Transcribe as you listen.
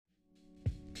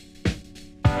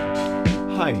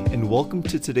Hi, and welcome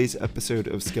to today's episode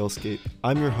of Scalescape.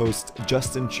 I'm your host,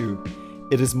 Justin Chu.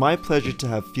 It is my pleasure to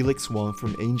have Felix Wong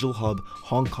from Angel Hub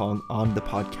Hong Kong on the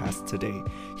podcast today.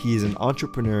 He is an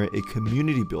entrepreneur, a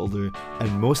community builder,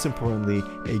 and most importantly,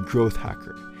 a growth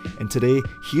hacker. And today,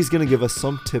 he's going to give us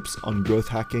some tips on growth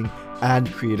hacking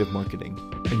and creative marketing.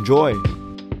 Enjoy!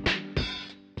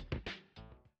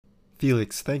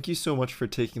 Felix, thank you so much for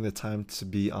taking the time to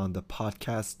be on the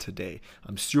podcast today.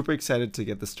 I'm super excited to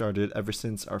get this started ever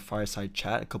since our fireside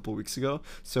chat a couple weeks ago.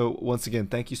 So once again,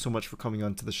 thank you so much for coming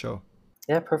on to the show.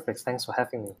 Yeah, perfect. Thanks for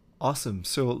having me. Awesome.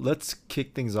 So let's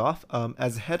kick things off.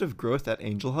 As head of growth at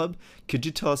Angel Hub, could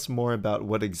you tell us more about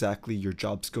what exactly your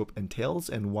job scope entails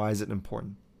and why is it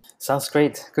important? Sounds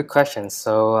great. Good question.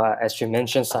 So as you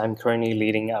mentioned, I'm currently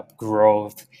leading up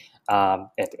growth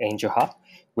at Angel Hub,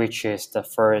 which is the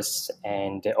first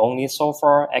and the only so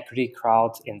far equity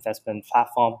crowd investment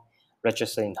platform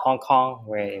registered in Hong Kong.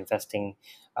 We're investing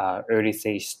early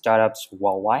stage startups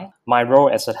worldwide. My role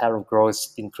as a head of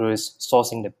growth includes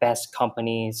sourcing the best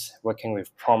companies, working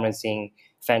with promising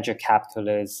venture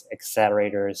capitalists,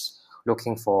 accelerators,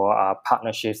 looking for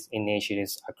partnerships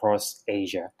initiatives across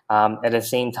Asia. At the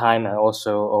same time, I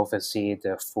also oversee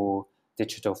the full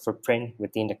digital footprint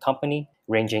within the company,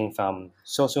 ranging from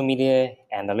social media,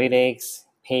 analytics,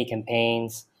 paid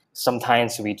campaigns.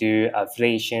 Sometimes we do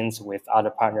affiliations with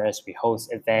other partners, we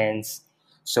host events.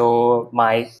 So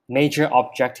my major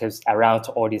objectives around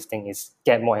all these things is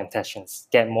get more intentions,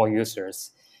 get more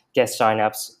users, get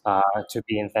signups to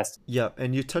be invested. Yeah,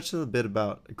 and you touched a little bit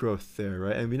about growth there,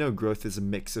 right? And we know growth is a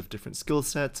mix of different skill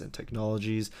sets and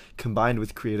technologies combined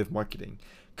with creative marketing.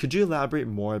 Could you elaborate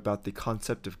more about the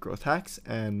concept of growth hacks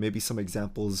and maybe some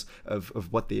examples of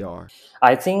what they are?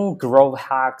 I think growth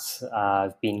hacks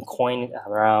have been coined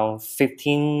around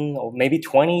 15 or maybe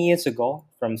 20 years ago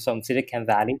from some Silicon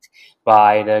Valley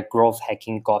by the growth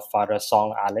hacking godfather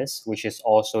Song Alice, which is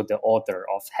also the author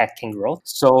of Hacking Growth.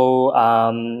 So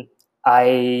I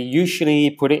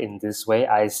usually put it in this way.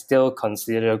 I still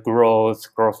consider growth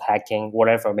hacking,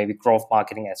 whatever, maybe growth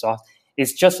marketing as well.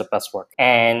 It's just a buzzword.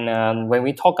 And when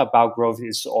we talk about growth,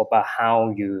 it's all about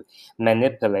how you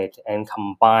manipulate and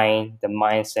combine the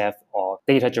mindset of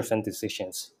data-driven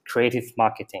decisions, creative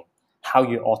marketing, how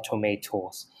you automate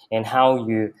tools, and how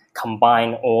you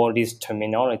combine all these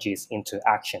terminologies into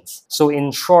actions. So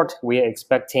in short, we are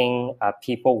expecting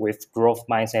people with growth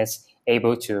mindsets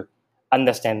able to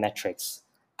understand metrics,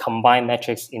 combine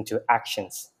metrics into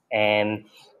actions, and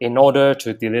in order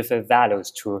to deliver values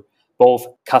to both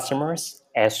customers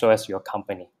as well as your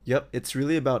company. Yep, it's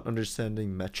really about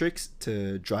understanding metrics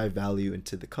to drive value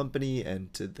into the company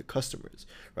and to the customers,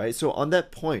 right? So on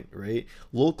that point, right,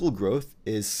 local growth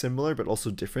is similar but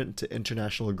also different to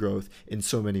international growth in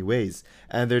so many ways.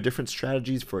 And there are different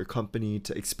strategies for a company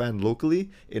to expand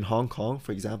locally in Hong Kong,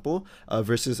 for example,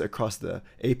 versus across the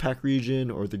APAC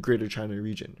region or the Greater China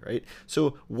region, right?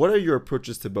 So what are your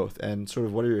approaches to both and sort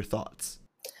of what are your thoughts?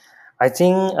 I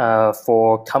think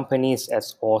for companies at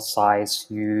all size,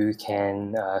 you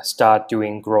can start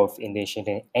doing growth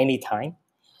initiative anytime.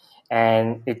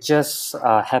 And it just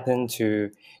happened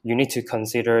to, you need to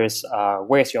consider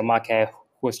where's your market,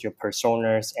 who's your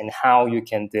personas, and how you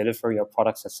can deliver your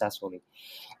product successfully.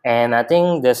 And I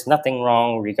think there's nothing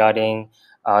wrong regarding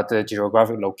the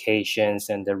geographic locations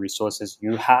and the resources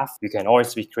you have. You can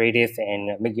always be creative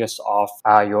and make use of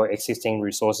your existing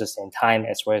resources and time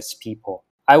as well as people.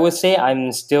 I would say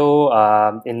I'm still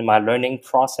in my learning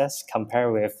process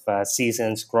compared with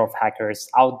seasoned growth hackers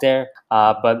out there.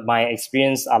 But my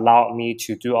experience allowed me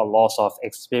to do a lot of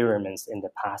experiments in the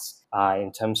past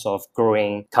in terms of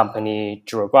growing company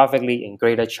geographically in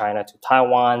Greater China to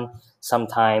Taiwan.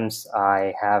 Sometimes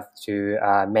I have to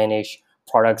manage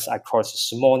products across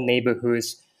small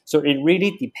neighborhoods. So it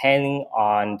really depends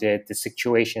on the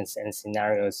situations and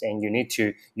scenarios, and you need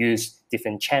to use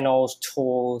different channels,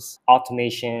 tools,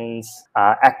 automations,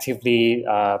 actively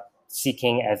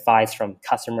seeking advice from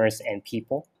customers and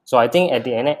people. So I think at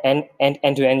the end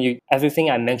to end, everything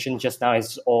I mentioned just now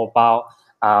is all about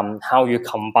how you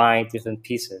combine different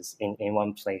pieces in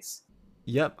one place.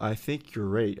 Yep, I think you're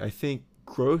right. I think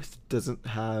growth doesn't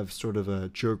have sort of a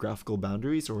geographical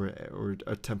boundaries or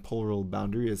a temporal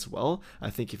boundary as well. I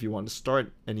think if you want to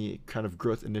start any kind of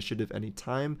growth initiative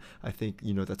anytime, I think,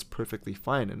 that's perfectly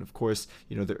fine. And of course,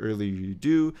 the earlier you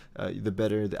do, the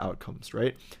better the outcomes,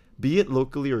 right? Be it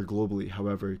locally or globally,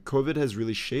 however, COVID has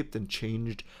really shaped and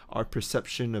changed our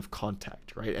perception of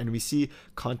contact, right? And we see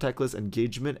contactless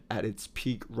engagement at its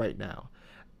peak right now.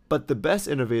 But the best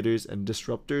innovators and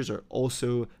disruptors are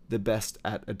also the best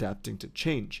at adapting to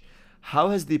change. How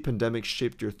has the pandemic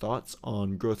shaped your thoughts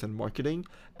on growth and marketing?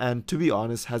 And to be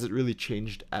honest, has it really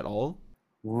changed at all?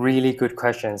 Really good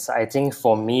questions. I think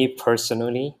for me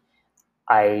personally,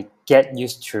 I get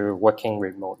used to working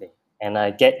remotely and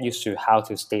I get used to how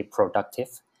to stay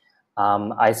productive.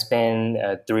 I spent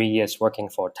 3 years working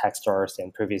for Techstars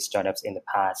and previous startups in the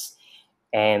past.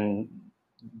 And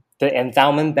the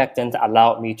environment back then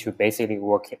allowed me to basically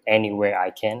work anywhere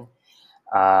I can,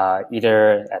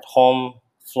 either at home,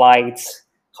 flights,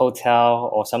 hotel,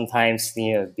 or sometimes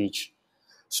near a beach.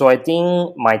 So I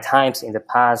think my times in the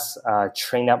past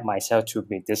trained up myself to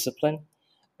be disciplined,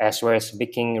 as well as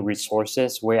making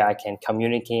resources where I can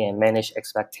communicate and manage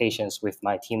expectations with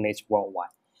my teammates worldwide.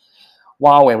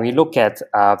 While when we look at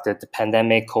the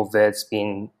pandemic,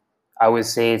 COVID, I would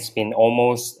say it's been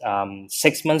almost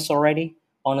 6 months already,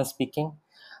 honestly speaking.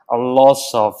 A lot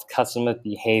of customer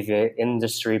behavior,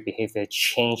 industry behavior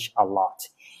changed a lot.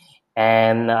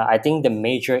 And I think the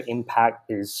major impact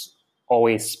is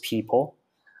always people.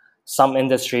 Some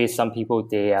industries, some people,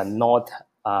 they are not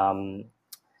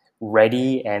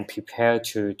ready and prepared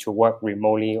to work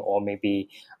remotely, or maybe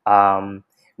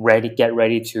get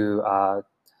ready to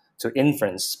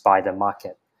influence by the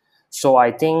market. So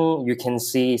I think you can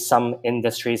see some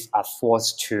industries are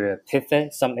forced to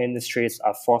pivot, some industries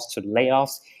are forced to lay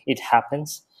offs. It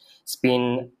happens. It's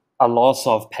been a lot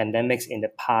of pandemics in the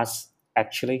past,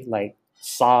 actually, like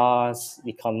SARS,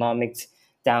 economic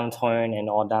downturn, and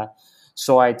all that.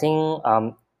 So I think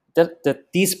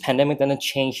this pandemic didn't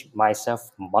change myself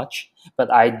much,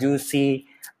 but I do see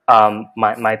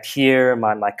my peer,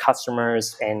 my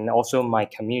customers, and also my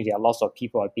community, a lot of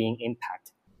people are being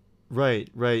impacted. Right,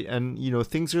 right. And,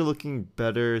 things are looking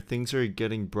better, things are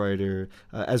getting brighter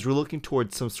as we're looking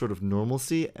towards some sort of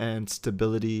normalcy and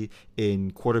stability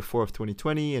in quarter four of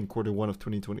 2020 and quarter one of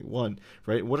 2021,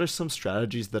 right? What are some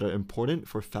strategies that are important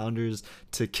for founders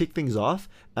to kick things off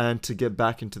and to get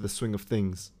back into the swing of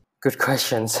things? Good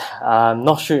questions. I'm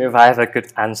not sure if I have a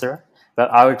good answer, but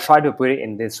I will try to put it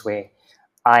in this way.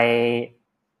 I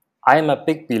I am a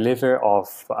big believer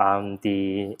of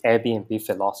the Airbnb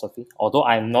philosophy. Although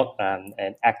I'm not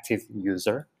an active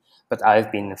user, but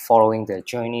I've been following their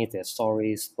journey, their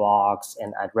stories, blogs,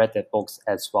 and I read their books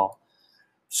as well.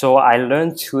 So I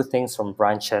learned two things from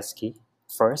Brian Chesky.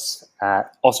 First,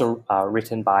 also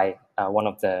written by one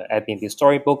of the Airbnb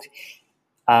storybook.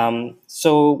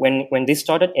 So when they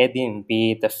started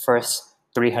Airbnb, the first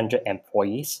 300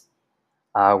 employees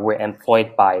were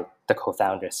employed by the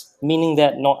co-founders, meaning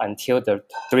that not until the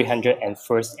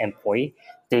 301st employee,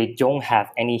 they don't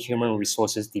have any human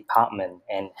resources department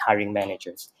and hiring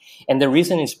managers. And the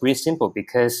reason is pretty simple,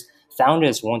 because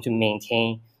founders want to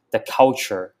maintain the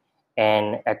culture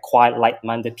and acquire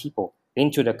like-minded people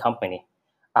into the company.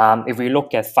 If we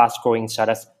look at fast-growing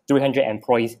startups, 300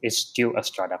 employees is still a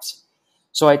startup.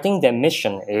 So I think their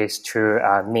mission is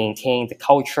to maintain the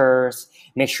cultures,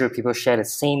 make sure people share the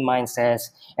same mindsets,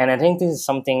 and I think this is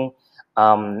something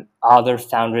other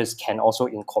founders can also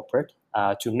incorporate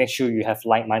to make sure you have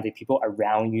like-minded people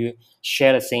around you,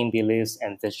 share the same beliefs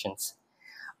and visions.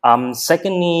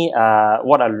 Secondly,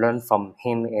 what I learned from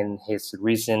him in his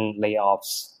recent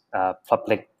layoffs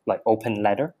public like open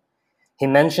letter, he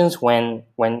mentions when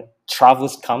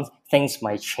travels comes, things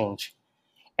might change.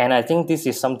 And I think this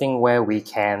is something where we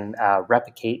can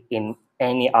replicate in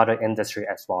any other industry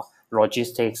as well.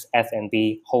 Logistics,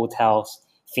 F&B, hotels,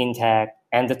 fintech,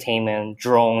 entertainment,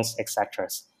 drones, etc.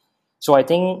 So I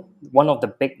think one of the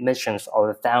big missions of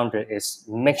the founder is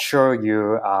make sure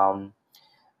you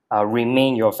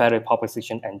remain your value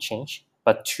proposition unchanged,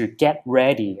 but to get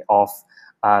ready of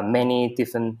many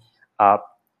different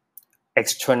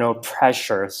external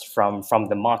pressures from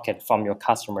the market, from your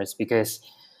customers, because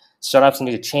startups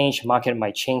need to change, market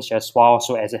might change as well.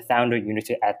 So as a founder, you need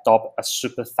to adopt a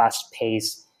super fast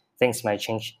pace. Things might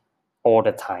change all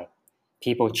the time.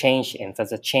 People change,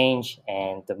 investors change,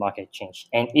 and the market change.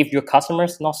 And if your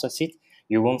customers not succeed,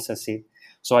 you won't succeed.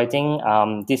 So I think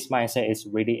this mindset is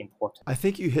really important. I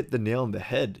think you hit the nail on the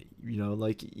head.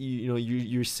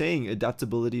 You're saying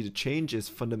adaptability to change is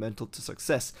fundamental to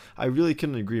success. I really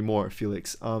couldn't agree more,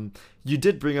 Felix. You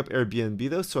did bring up Airbnb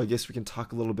though, so I guess we can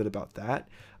talk a little bit about that.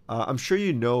 I'm sure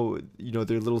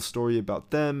their little story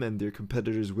about them and their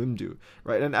competitors Wimdu,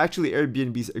 right? And actually,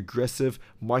 Airbnb's aggressive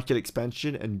market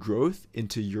expansion and growth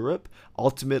into Europe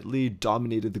ultimately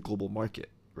dominated the global market,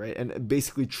 right? And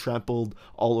basically trampled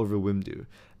all over Wimdu.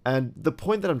 And the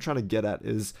point that I'm trying to get at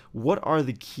is, what are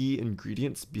the key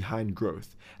ingredients behind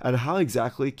growth, and how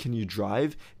exactly can you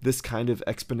drive this kind of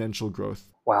exponential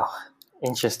growth? Wow,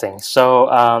 interesting. So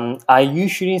I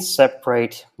usually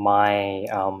separate my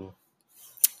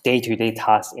day-to-day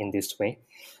tasks in this way.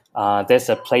 There's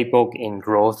a playbook in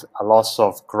growth. A lot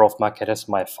of growth marketers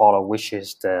might follow, which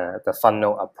is the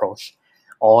funnel approach,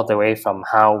 all the way from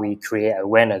how we create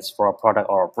awareness for a product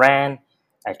or a brand,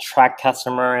 attract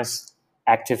customers,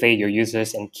 activate your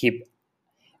users, and keep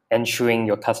ensuring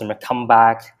your customer come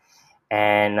back,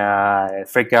 and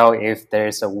figure out if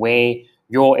there's a way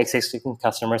your existing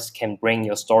customers can bring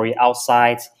your story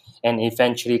outside and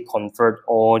eventually convert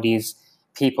all these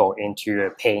people into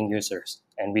paying users.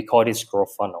 And we call this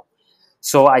growth funnel.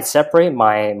 So I separate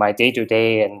my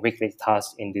day-to-day and weekly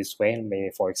tasks in this way. Maybe,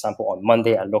 for example, on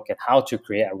Monday, I look at how to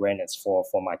create awareness for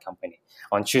my company.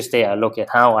 On Tuesday, I look at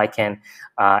how I can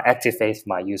activate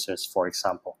my users, for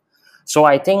example. So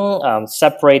I think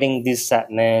separating this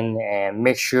segment and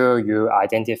make sure you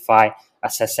identify a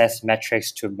success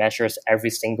metrics to measure every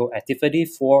single activity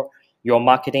for your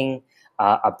marketing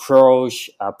approach,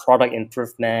 product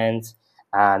improvement,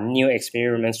 new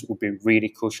experiments would be really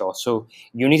crucial. So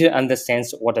you need to understand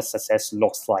what the success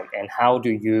looks like and how do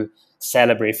you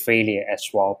celebrate failure as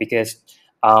well. Because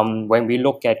when we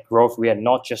look at growth, we are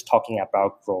not just talking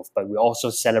about growth, but we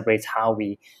also celebrate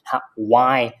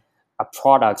why a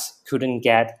product couldn't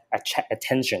get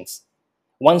attentions.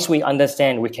 Once we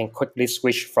understand, we can quickly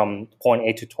switch from point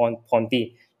A to point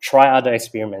B, try other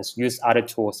experiments, use other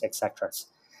tools, etc.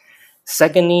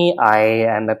 Secondly, I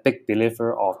am a big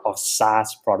believer of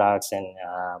SaaS products and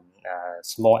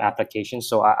small applications.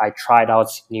 So I tried out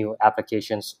new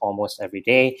applications almost every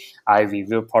day. I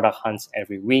review product hunts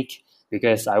every week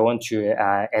because I want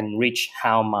to enrich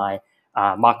how my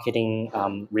marketing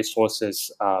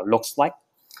resources looks like.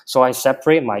 So I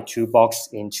separate my toolbox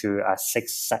into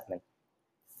 6 segments: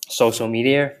 social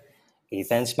media,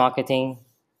 events marketing,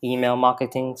 email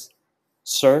marketing,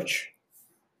 search,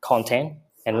 content,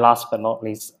 and last but not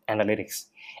least, analytics.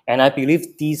 And I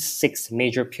believe these 6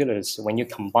 major pillars, when you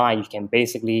combine, you can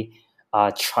basically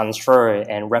transfer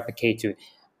and replicate to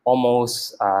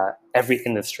almost every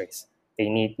industry. They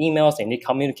need emails, they need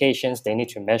communications, they need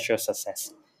to measure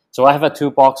success. So I have a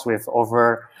toolbox with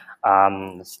over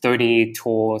 30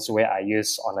 tools where I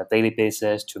use on a daily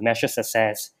basis to measure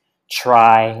success,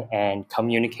 try, and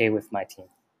communicate with my team.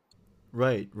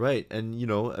 Right, right. And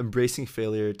embracing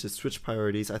failure to switch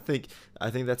priorities, I think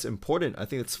that's important. I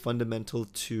think it's fundamental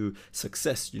to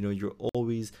success. You're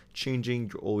always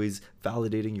changing, you're always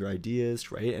validating your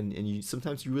ideas, right? And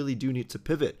sometimes you really do need to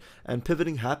pivot. And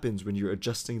pivoting happens when you're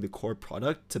adjusting the core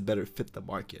product to better fit the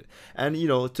market. And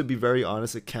to be very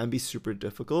honest, it can be super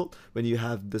difficult when you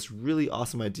have this really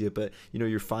awesome idea, but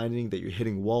you're finding that you're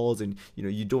hitting walls and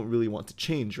you don't really want to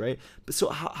change, right? But so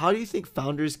how do you think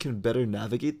founders can better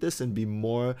navigate this and be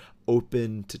more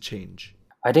open to change?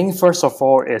 I think first of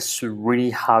all, it's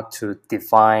really hard to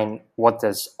define what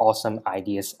does awesome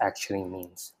ideas actually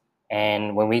means.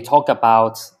 And when we talk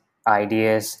about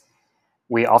ideas,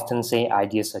 we often say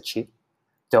ideas are cheap.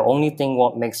 The only thing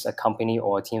what makes a company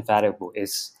or a team valuable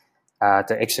is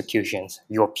the executions,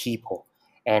 your people,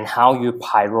 and how you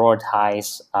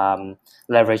prioritize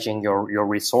leveraging your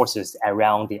resources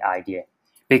around the idea.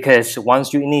 Because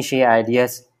once you initiate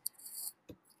ideas,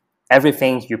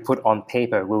 everything you put on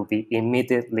paper will be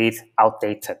immediately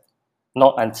outdated,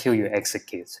 not until you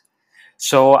execute.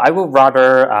 So I would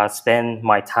rather spend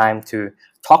my time to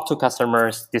talk to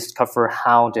customers, discover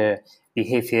how the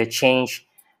behavior change,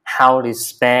 how they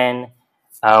spend,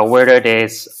 whether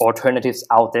there's alternatives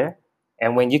out there.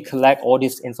 And when you collect all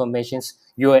these informations,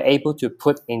 you are able to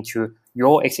put into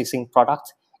your existing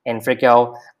product and figure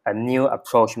out a new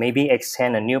approach, maybe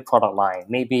extend a new product line,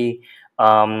 maybe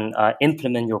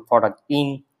implement your product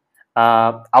in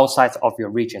outside of your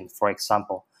region, for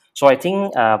example. So I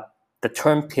think the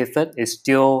term pivot is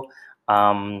still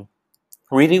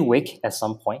really weak at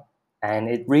some point, and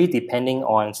it really depending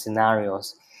on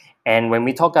scenarios. And when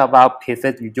we talk about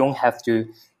pivot, you don't have to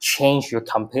change your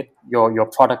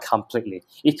product completely.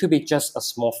 It could be just a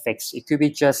small fix. It could be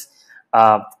just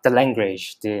the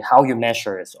language, the how you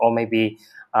measure it, or maybe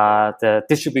the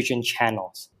distribution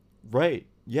channels. Right.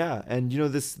 Yeah. And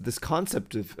this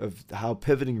concept of how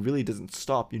pivoting really doesn't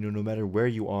stop, no matter where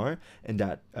you are in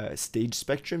that stage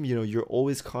spectrum, you're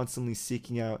always constantly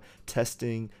seeking out,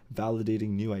 testing, validating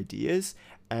new ideas.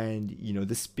 And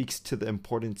this speaks to the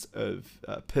importance of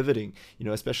pivoting,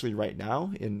 especially right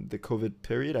now in the COVID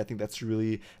period. I think that's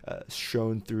really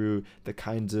shown through the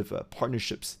kinds of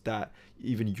partnerships that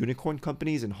even unicorn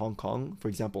companies in Hong Kong, for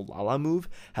example, Lalamove,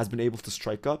 has been able to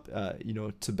strike up,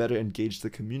 to better engage the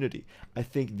community. I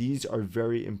think these are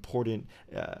very important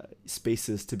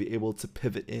spaces to be able to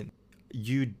pivot in.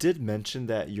 You did mention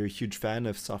that you're a huge fan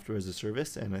of software as a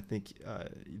service, and I think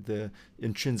the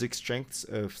intrinsic strengths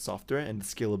of software and the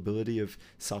scalability of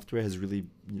software has really,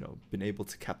 been able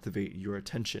to captivate your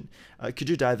attention. Could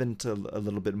you dive into a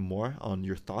little bit more on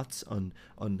your thoughts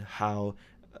on how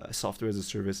software as a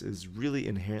service is really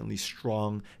inherently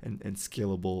strong and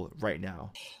scalable right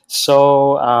now?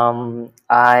 So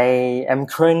I am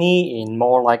currently in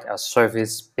more like a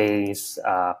service-based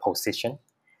position.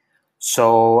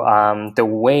 So the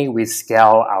way we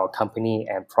scale our company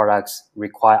and products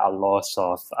require a lot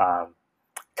of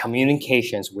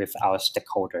communications with our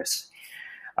stakeholders.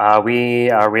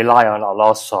 We rely on a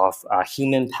lot of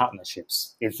human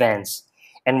partnerships, events,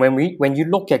 and when you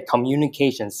look at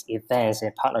communications, events,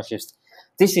 and partnerships,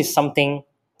 this is something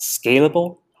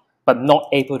scalable, but not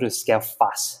able to scale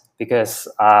fast because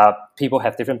people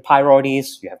have different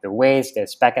priorities. You have the ways,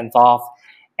 there's back and forth,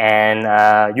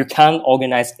 and you can't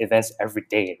organize events every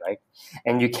day, right?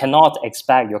 And you cannot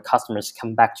expect your customers to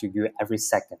come back to you every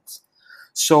second.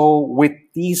 So with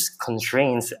these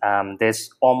constraints,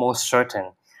 there's almost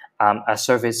certain a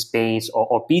service-based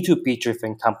or B2B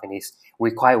driven companies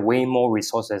require way more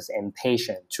resources and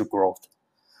patience to growth.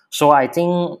 So I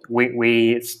think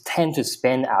we tend to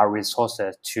spend our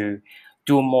resources to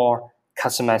do more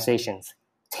customizations,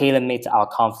 tailor-make our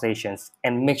conversations,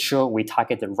 and make sure we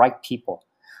target the right people.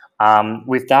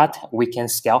 With that, we can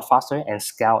scale faster and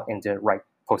scale in the right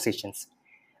positions.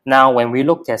 Now, when we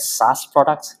look at SaaS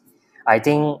products, I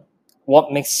think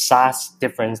what makes SaaS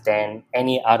different than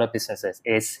any other businesses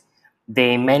is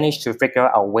they manage to figure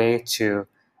out a way to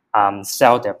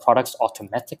sell their products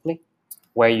automatically,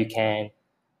 where you can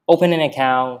open an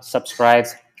account, subscribe,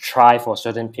 try for a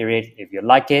certain period. If you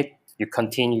like it, you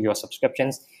continue your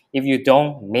subscriptions. If you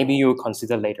don't, maybe you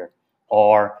consider later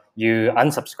or you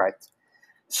unsubscribe.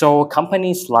 So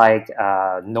companies like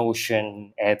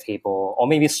Notion, Airtable, or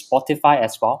maybe Spotify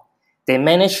as well, they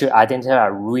manage to identify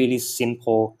really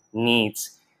simple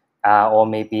needs or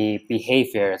maybe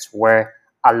behaviors where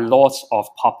a lot of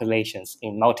populations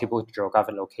in multiple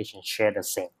geographic locations share the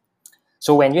same.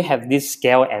 So when you have this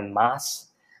scale and mass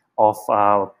of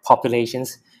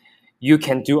populations, you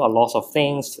can do a lot of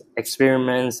things,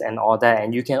 experiments, and all that,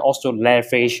 and you can also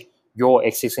leverage your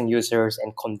existing users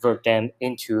and convert them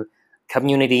into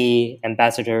community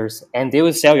ambassadors, and they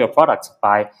will sell your product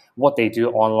by what they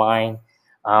do online.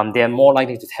 They are more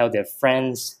likely to tell their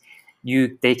friends.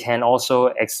 They can also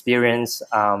experience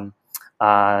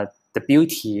the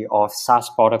beauty of SaaS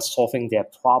products solving their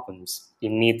problems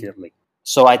immediately.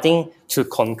 So I think to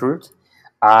conclude,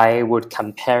 I would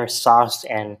compare SaaS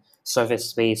and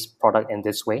service-based product in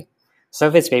this way.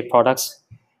 Service-based products,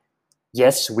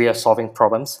 yes, we are solving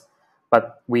problems,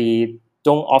 but we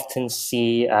don't often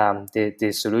see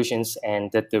the solutions and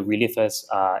the relievers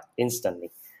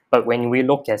instantly. But when we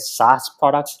look at SaaS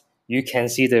products, you can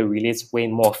see the release way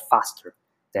more faster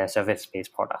than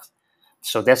service-based products.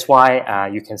 So that's why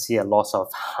you can see a lot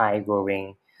of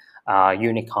high-growing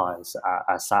unicorns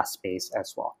are SaaS-based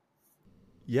as well.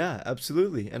 Yeah,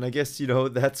 absolutely. And I guess,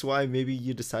 that's why maybe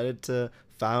you decided to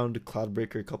found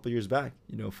Cloudbreaker a couple years back.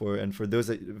 For those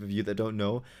of you that don't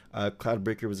know,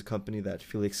 Cloudbreaker was a company that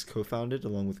Felix co-founded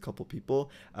along with a couple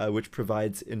people, which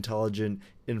provides intelligent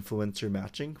influencer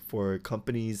matching for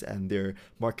companies and their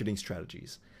marketing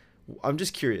strategies. I'm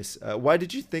just curious, why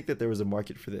did you think that there was a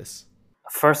market for this?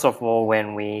 First of all,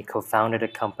 when we co-founded the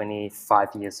company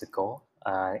 5 years ago,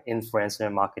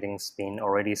 influencer marketing's been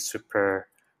already super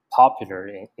popular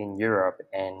in Europe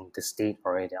and the state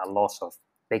already. A lot of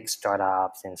big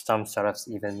startups and some startups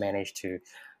even managed to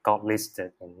got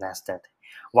listed in Nasdaq.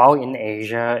 While in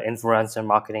Asia, influencer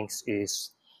marketing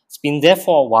is it's been there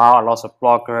for a while. A lot of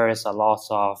bloggers, a lot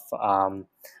of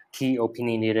key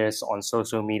opinion leaders on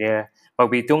social media, but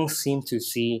we don't seem to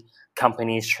see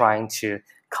companies trying to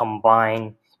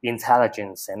combine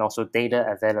intelligence and also data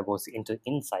available into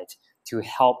insight to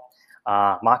help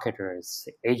marketers,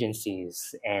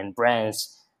 agencies, and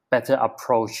brands better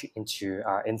approach into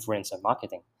influencer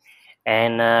marketing.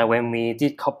 And when we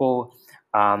did couple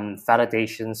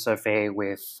validation survey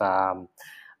with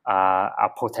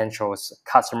our potential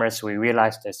customers, we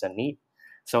realized there's a need.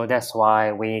 So that's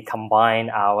why we combine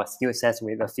our skill sets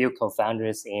with a few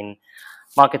co-founders in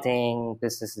marketing,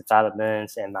 business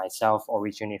development, and myself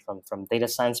originally from data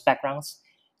science backgrounds.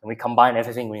 And we combine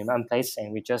everything in one place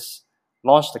and we just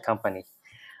launched the company.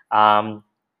 Um,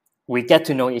 we get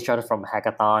to know each other from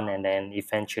hackathon, and then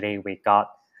eventually we got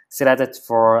selected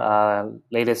for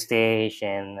later stage,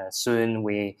 and soon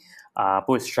we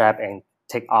bootstrap and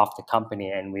take off the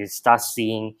company, and we start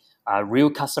seeing real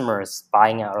customers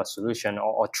buying our solution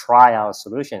or try our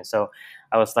solution. So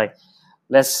I was like,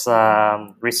 let's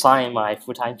resign my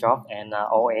full-time job and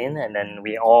all in, and then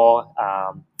we all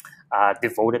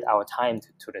devoted our time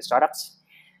to the startups.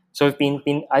 So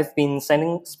I've been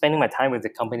spending my time with the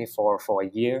company for a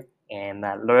year, and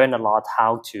learn a lot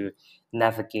how to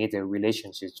navigate the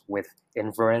relationships with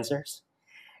influencers.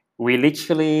 We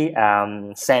literally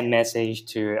send message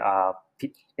to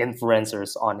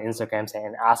influencers on Instagram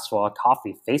and ask for a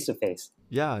coffee face to face.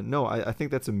 Yeah, no, I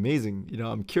think that's amazing.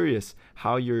 I'm curious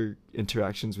how your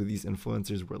interactions with these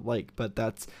influencers were like, but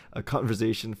that's a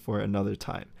conversation for another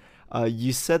time.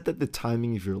 You said that the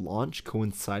timing of your launch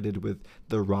coincided with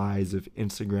the rise of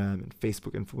Instagram and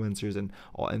Facebook influencers and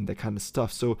all and that kind of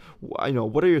stuff. So,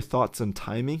 what are your thoughts on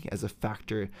timing as a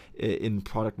factor in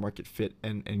product market fit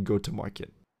and go to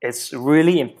market? It's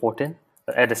really important,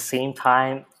 but at the same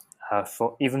time,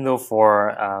 for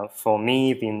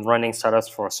me, been running startups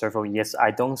for several years,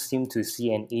 I don't seem to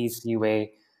see an easy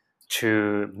way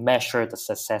to measure the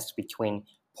success between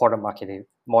product market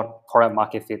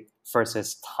fit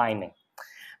versus timing.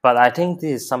 But I think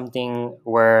this is something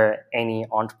where any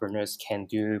entrepreneurs can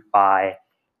do by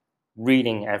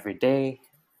reading every day,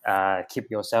 keep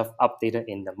yourself updated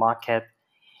in the market,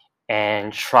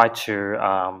 and try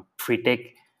to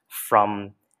predict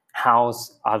from how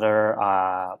other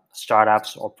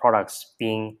startups or products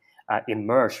being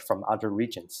emerged from other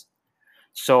regions.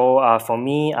 So for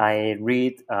me, I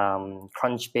read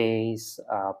Crunchbase,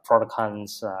 Product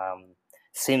Hunt's,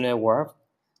 Similarweb,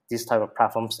 these type of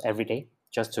platforms every day,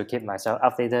 just to keep myself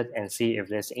updated and see if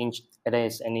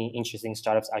there's any interesting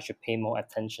startups I should pay more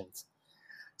attention.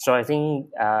 So I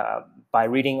think by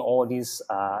reading all these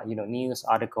news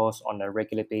articles on a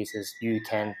regular basis, you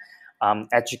can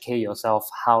educate yourself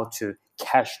how to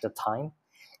catch the time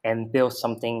and build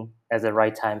something at the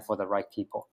right time for the right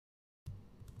people.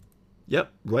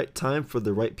 Yep, right time for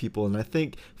the right people. And I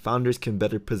think founders can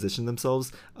better position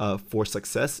themselves for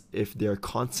success if they're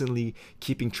constantly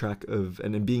keeping track of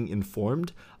and being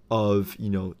informed of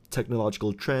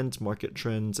technological trends, market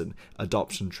trends, and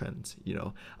adoption trends.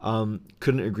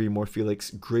 Couldn't agree more, Felix.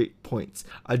 Great points.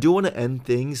 I do want to end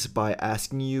things by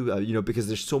asking you, because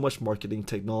there's so much marketing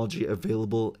technology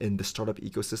available in the startup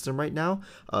ecosystem right now,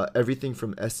 everything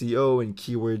from SEO and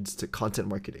keywords to content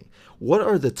marketing. What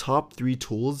are the top 3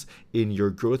 tools in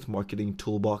your growth marketing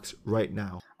toolbox right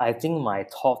now? I think my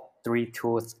top 3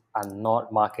 tools are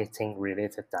not marketing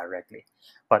related directly,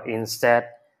 but instead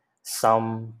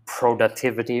some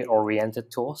productivity oriented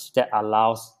tools that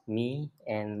allows me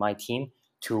and my team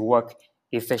to work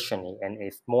efficiently and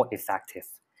more effective.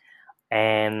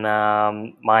 And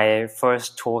my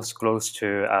first tools goes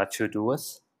to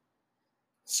Todoist.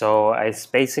 So it's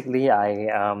basically I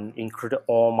include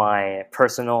all my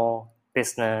personal,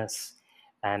 business,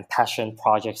 and passion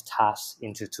projects tasks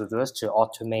into Todoist to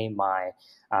automate my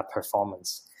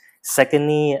performance.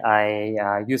 Secondly, I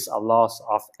use a lot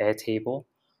of Airtable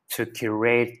to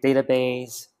curate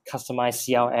database, customize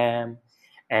CRM,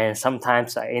 and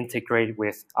sometimes I integrate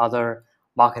with other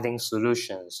marketing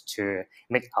solutions to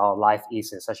make our life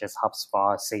easier, such as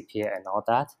HubSpot, Zapier, and all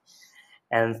that.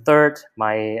 And third,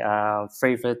 my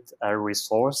favorite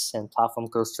resource and platform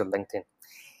goes to LinkedIn.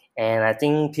 And I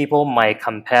think people might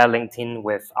compare LinkedIn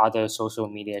with other social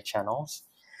media channels,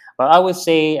 but I would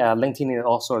say LinkedIn is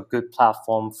also a good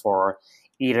platform for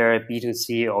either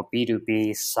B2C or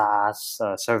B2B SaaS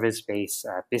service-based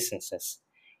businesses,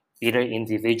 either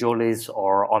individually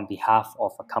or on behalf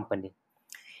of a company.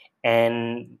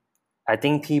 And I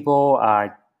think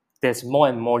there's more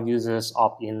and more users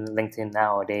opt in LinkedIn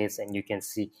nowadays, and you can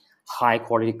see high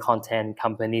quality content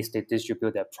companies, they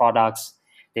distribute their products,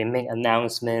 they make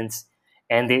announcements,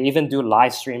 and they even do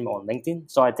live stream on LinkedIn.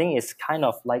 So I think it's kind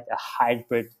of like a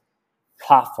hybrid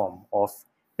platform of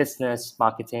business,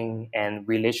 marketing, and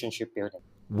relationship building.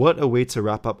 What a way to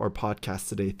wrap up our podcast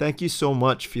today. Thank you so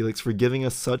much, Felix, for giving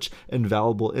us such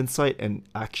invaluable insight and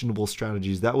actionable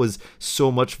strategies. That was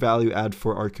so much value add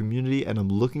for our community, and I'm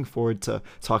looking forward to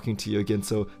talking to you again.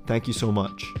 So thank you so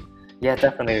much. Yeah,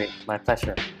 definitely. My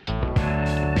pleasure.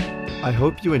 I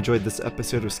hope you enjoyed this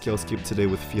episode of Scalescape today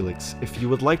with Felix. If you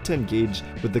would like to engage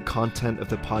with the content of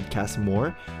the podcast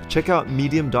more, check out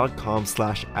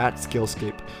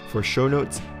medium.com/@Scalescape for show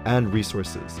notes and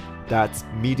resources. That's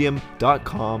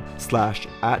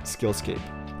medium.com/@Scalescape.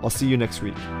 I'll see you next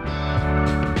week.